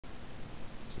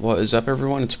What is up,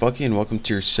 everyone? It's Bucky and welcome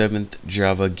to your 7th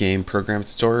Java game program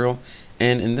tutorial.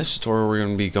 And in this tutorial we're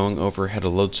going to be going over how to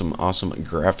load some awesome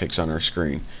graphics on our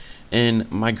screen.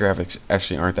 And my graphics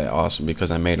actually aren't that awesome because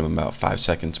I made them in about 5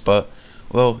 seconds, but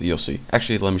well, you'll see.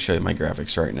 Actually, let me show you my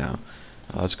graphics right now.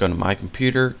 Let's go to my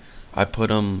computer. I put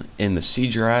them in the C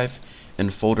drive in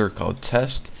a folder called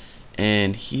test,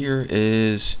 and here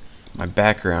is my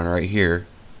background right here.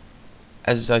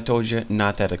 As I told you,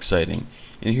 not that exciting.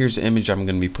 And here's the image I'm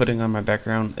going to be putting on my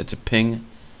background. It's a ping,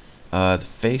 the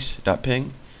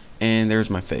face.ping, and there's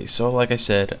my face. So like I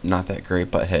said, not that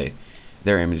great, but hey,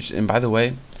 they're images. And by the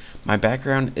way, my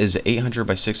background is 800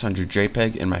 by 600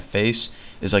 JPEG, and my face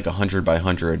is like 100 by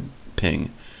 100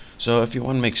 ping. So if you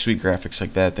want to make sweet graphics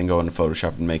like that, then go into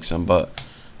Photoshop and make some. But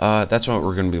that's what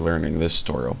we're going to be learning in this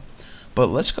tutorial. But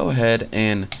let's go ahead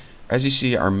and, as you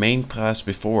see, our main class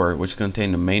before, which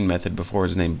contained the main method before,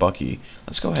 is named Bucky.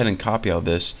 Let's go ahead and copy all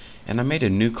this, and I made a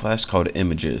new class called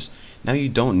Images. Now you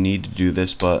don't need to do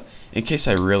this, but in case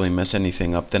I really mess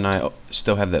anything up, then I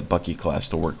still have that Bucky class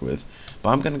to work with. But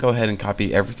I'm going to go ahead and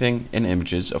copy everything in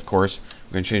Images. Of course,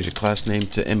 we're going to change the class name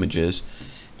to Images,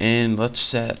 and let's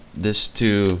set this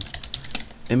to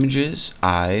Images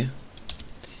I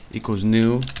equals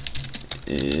new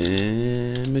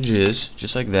images,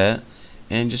 just like that.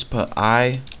 And just put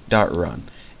i.run,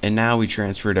 and now we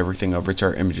transferred everything over to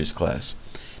our images class.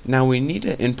 Now we need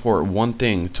to import one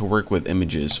thing to work with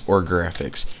images or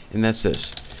graphics, and that's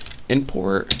this: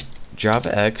 import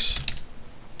javax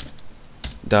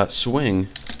dot swing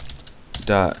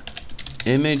dot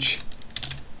image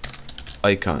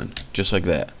icon, just like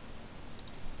that.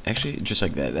 Actually, just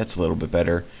like that. That's a little bit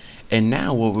better. And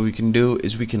now what we can do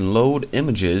is we can load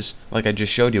images, like I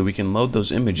just showed you. We can load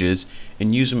those images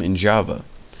and use them in Java.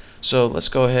 So let's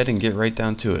go ahead and get right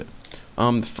down to it.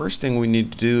 The first thing we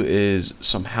need to do is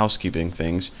some housekeeping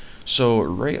things. So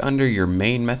right under your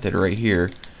main method right here,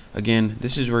 again,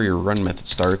 this is where your run method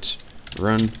starts.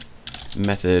 Run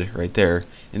method right there.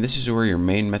 And this is where your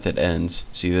main method ends.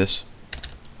 See this?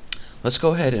 Let's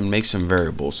go ahead and make some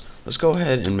variables. Let's go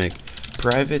ahead and make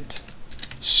private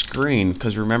screen,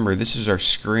 because remember, this is our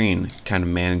screen kind of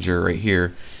manager right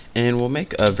here, and we'll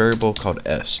make a variable called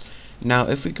s. Now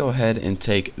if we go ahead and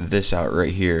take this out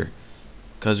right here,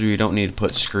 because we don't need to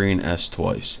put screen s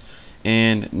twice,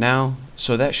 and now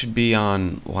so that should be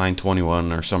on line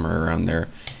 21 or somewhere around there,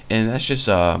 and that's just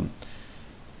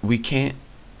we can't,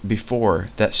 before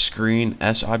that screen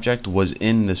s object was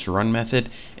in this run method,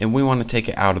 and we want to take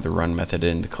it out of the run method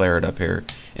and declare it up here.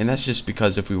 And that's just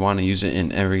because if we want to use it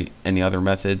in any other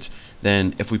methods,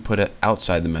 then if we put it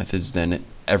outside the methods, then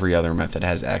every other method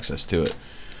has access to it.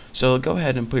 So go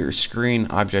ahead and put your screen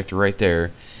object right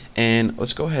there, and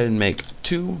let's go ahead and make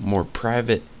two more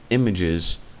private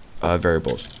images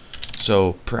variables.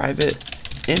 So private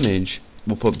image,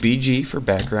 we'll put BG for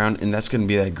background, and that's going to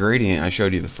be that gradient I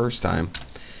showed you the first time.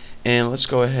 And let's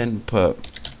go ahead and put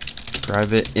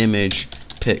private image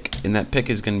pic, and that pic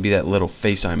is going to be that little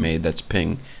face I made that's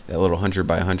ping, that little 100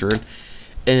 by 100.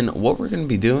 And what we're going to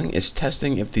be doing is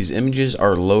testing if these images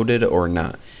are loaded or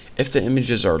not. If the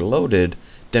images are loaded,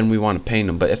 then we want to paint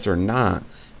them, but if they're not,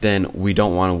 then we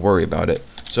don't want to worry about it.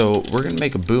 So we're going to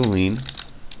make a boolean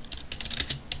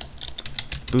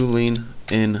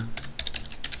in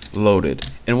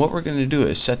loaded, and what we're going to do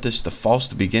is set this to false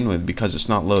to begin with because it's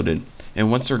not loaded,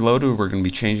 and once they're loaded we're going to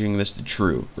be changing this to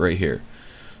true right here.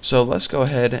 So let's go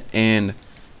ahead and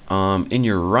in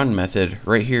your run method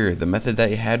right here, the method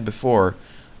that you had before,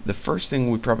 the first thing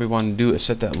we probably want to do is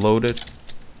set that loaded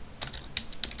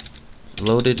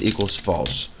equals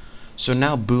false. So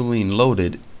now boolean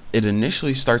loaded, it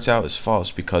initially starts out as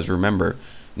false because remember,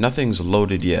 nothing's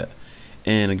loaded yet.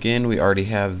 And again, we already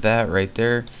have that right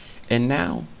there. And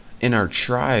now in our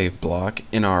try block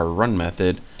in our run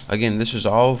method, again, this is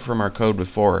all from our code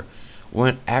before,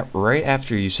 right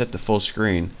after you set the full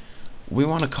screen, we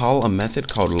want to call a method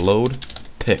called load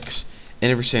pics.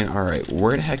 And if you're saying, alright,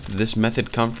 where the heck did this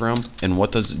method come from and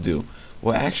what does it do?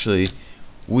 Well, actually,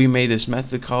 we made this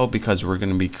method call because we're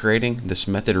going to be creating this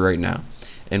method right now.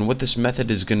 And what this method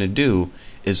is going to do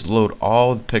is load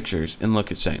all the pictures. And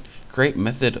look, it's saying create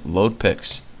method load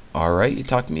pics. Alright, you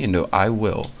talked me into it, I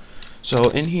will. So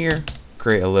in here,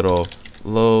 create a little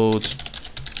loads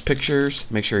pictures,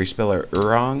 make sure you spell it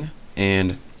wrong,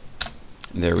 and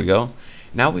there we go.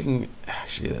 Now we can,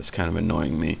 actually that's kind of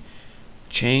annoying me,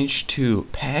 change to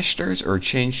pastors or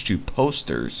change to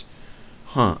posters.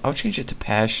 I'll change it to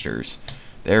pastors.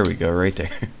 There we go, right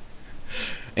there.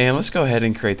 And let's go ahead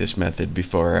and create this method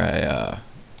before I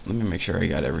let me make sure I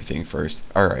got everything first.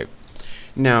 Alright,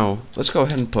 now let's go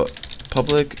ahead and put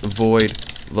public void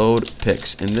load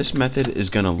pics, and this method is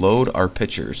going to load our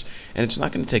pictures, and it's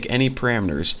not going to take any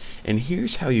parameters. And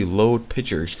here's how you load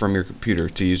pictures from your computer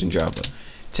to use in Java.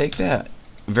 Take that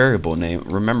variable name.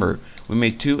 Remember, we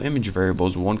made two image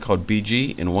variables, one called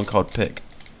bg and one called pic.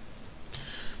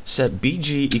 Set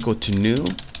bg equal to new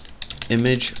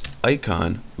image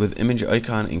icon with image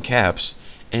icon in caps,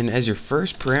 and as your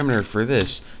first parameter for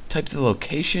this, type the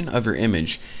location of your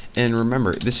image. And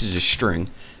remember, this is a string,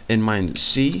 and mine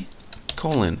C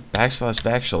colon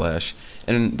 //,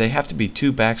 and they have to be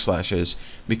two backslashes,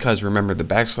 because remember, the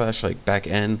backslash, like back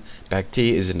N, back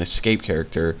T, is an escape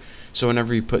character, so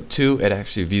whenever you put two, it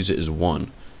actually views it as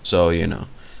one. So you know,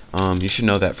 you should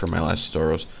know that from my last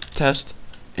tutorials. Test,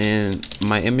 and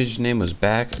my image name was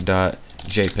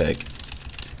back.jpg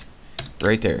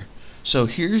right there. So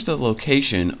here's the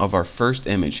location of our first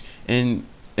image, and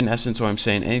in essence what I'm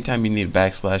saying, anytime you need a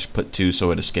backslash, put two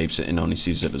so it escapes it and only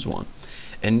sees it as one.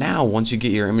 And now once you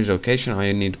get your image location, all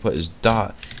you need to put is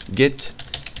dot get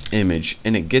image,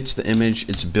 and it gets the image.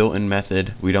 It's a built-in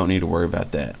method, we don't need to worry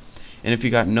about that. And if you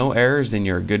got no errors, then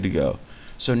you're good to go.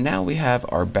 So now we have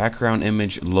our background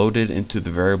image loaded into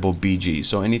the variable bg.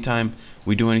 So anytime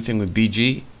we do anything with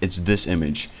bg, it's this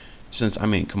image. Since, I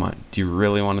mean, come on, do you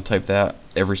really want to type that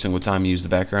every single time you use the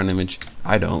background image?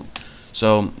 I don't.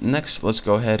 So next, let's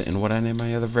go ahead and what I name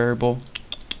my other variable?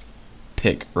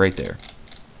 Pic, right there.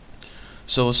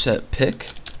 So we'll set pic,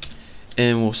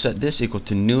 and we'll set this equal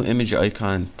to new image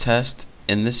icon test,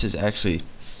 and this is actually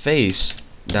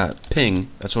face.ping.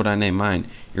 That's what I named mine.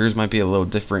 Yours might be a little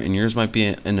different, and yours might be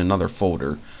in another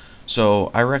folder.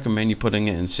 So I recommend you putting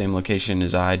it in the same location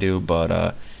as I do,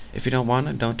 but if you don't want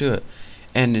it, don't do it.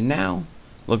 And now,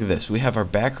 look at this. We have our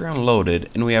background loaded,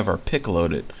 and we have our pic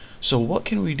loaded. So what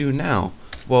can we do now?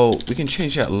 Well, we can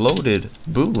change that loaded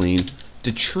boolean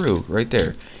to true right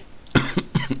there.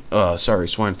 Sorry,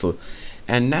 swine flu.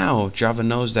 And now Java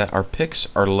knows that our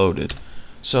pics are loaded.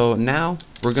 So now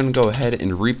we're going to go ahead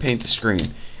and repaint the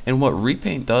screen. And what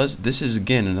repaint does, this is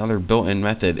again another built-in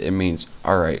method. It means,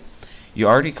 alright, you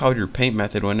already called your paint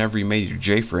method whenever you made your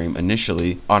JFrame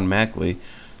initially, automatically.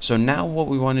 So now what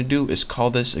we want to do is call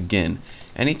this again.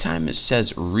 Anytime it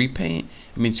says repaint,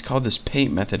 it means call this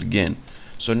paint method again.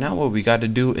 So now what we got to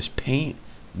do is paint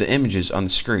the images on the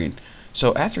screen.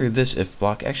 So after this if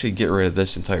block, actually get rid of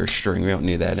this entire string, we don't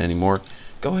need that anymore.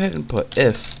 Go ahead and put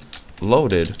if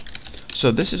loaded.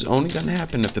 So this is only going to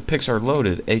happen if the pics are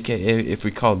loaded, aka if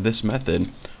we call this method.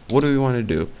 What do we want to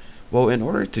do? Well, in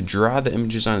order to draw the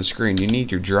images on the screen, you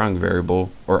need your drawing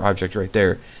variable or object right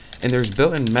there. And there's a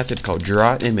built-in method called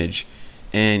draw image,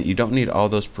 and you don't need all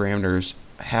those parameters.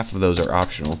 Half of those are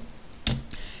optional.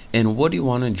 And what do you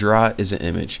want to draw is an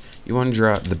image. You want to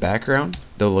draw the background,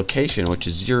 the location, which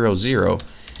is 0, 0,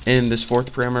 and this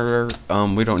fourth parameter,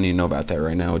 we don't need to know about that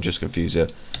right now. It'll just confuse you,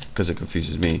 because it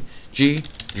confuses me. G,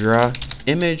 draw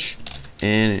image,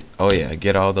 and oh yeah,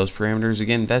 get all those parameters.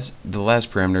 Again, that's the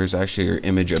last parameter is actually your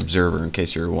image observer, in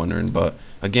case you're wondering, but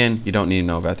again, you don't need to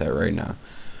know about that right now.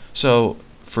 So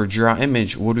for draw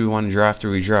image, what do we want to draw after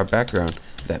we draw background?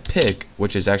 That pic,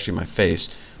 which is actually my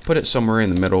face, put it somewhere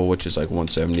in the middle, which is like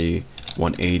 170,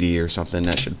 180 or something.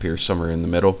 That should appear somewhere in the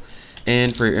middle.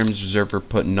 And for your image observer,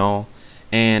 put null,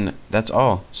 and that's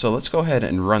all. So let's go ahead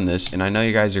and run this, and I know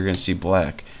you guys are going to see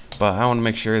black, but I want to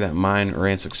make sure that mine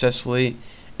ran successfully,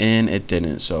 and it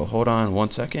didn't. So hold on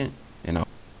 1 second, and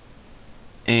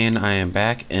I am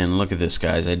back, and look at this,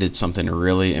 guys. I did something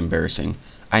really embarrassing.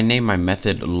 I named my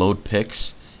method load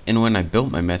pics, and when I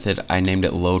built my method, I named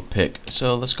it load pic.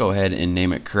 So let's go ahead and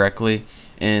name it correctly,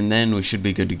 and then we should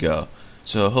be good to go.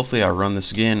 So hopefully I'll run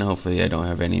this again. Hopefully I don't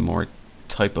have any more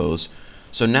typos.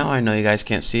 So now I know you guys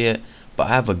can't see it, but I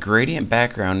have a gradient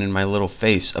background in my little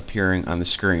face appearing on the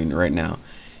screen right now,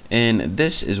 and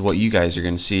this is what you guys are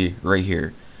going to see right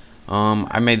here.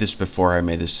 I made this before I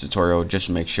made this tutorial just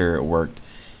to make sure it worked.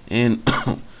 And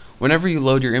whenever you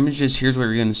load your images, here's what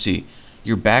you're going to see: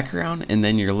 your background and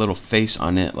then your little face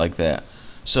on it, like that.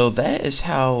 So that is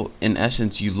how, in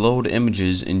essence, you load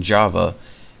images in Java.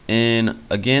 And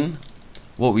again,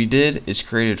 what we did is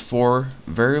created 4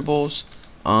 variables,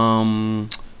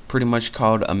 pretty much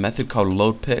called a method called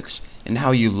load pics. And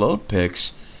how you load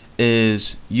pics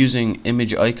is using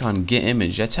image icon get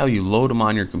image. That's how you load them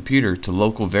on your computer to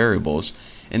local variables.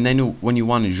 And then when you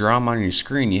want to draw them on your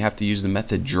screen, you have to use the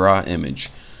method draw image.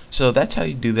 So that's how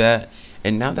you do that.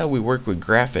 And now that we work with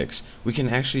graphics, we can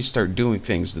actually start doing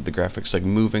things with the graphics, like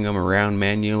moving them around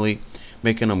manually,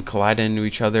 making them collide into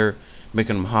each other,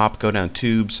 making them hop, go down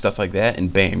tubes, stuff like that,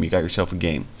 and bam, you got yourself a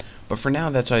game. But for now,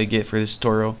 that's all you get for this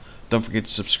tutorial. Don't forget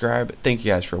to subscribe. Thank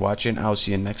you guys for watching. I'll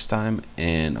see you next time,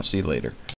 and I'll see you later.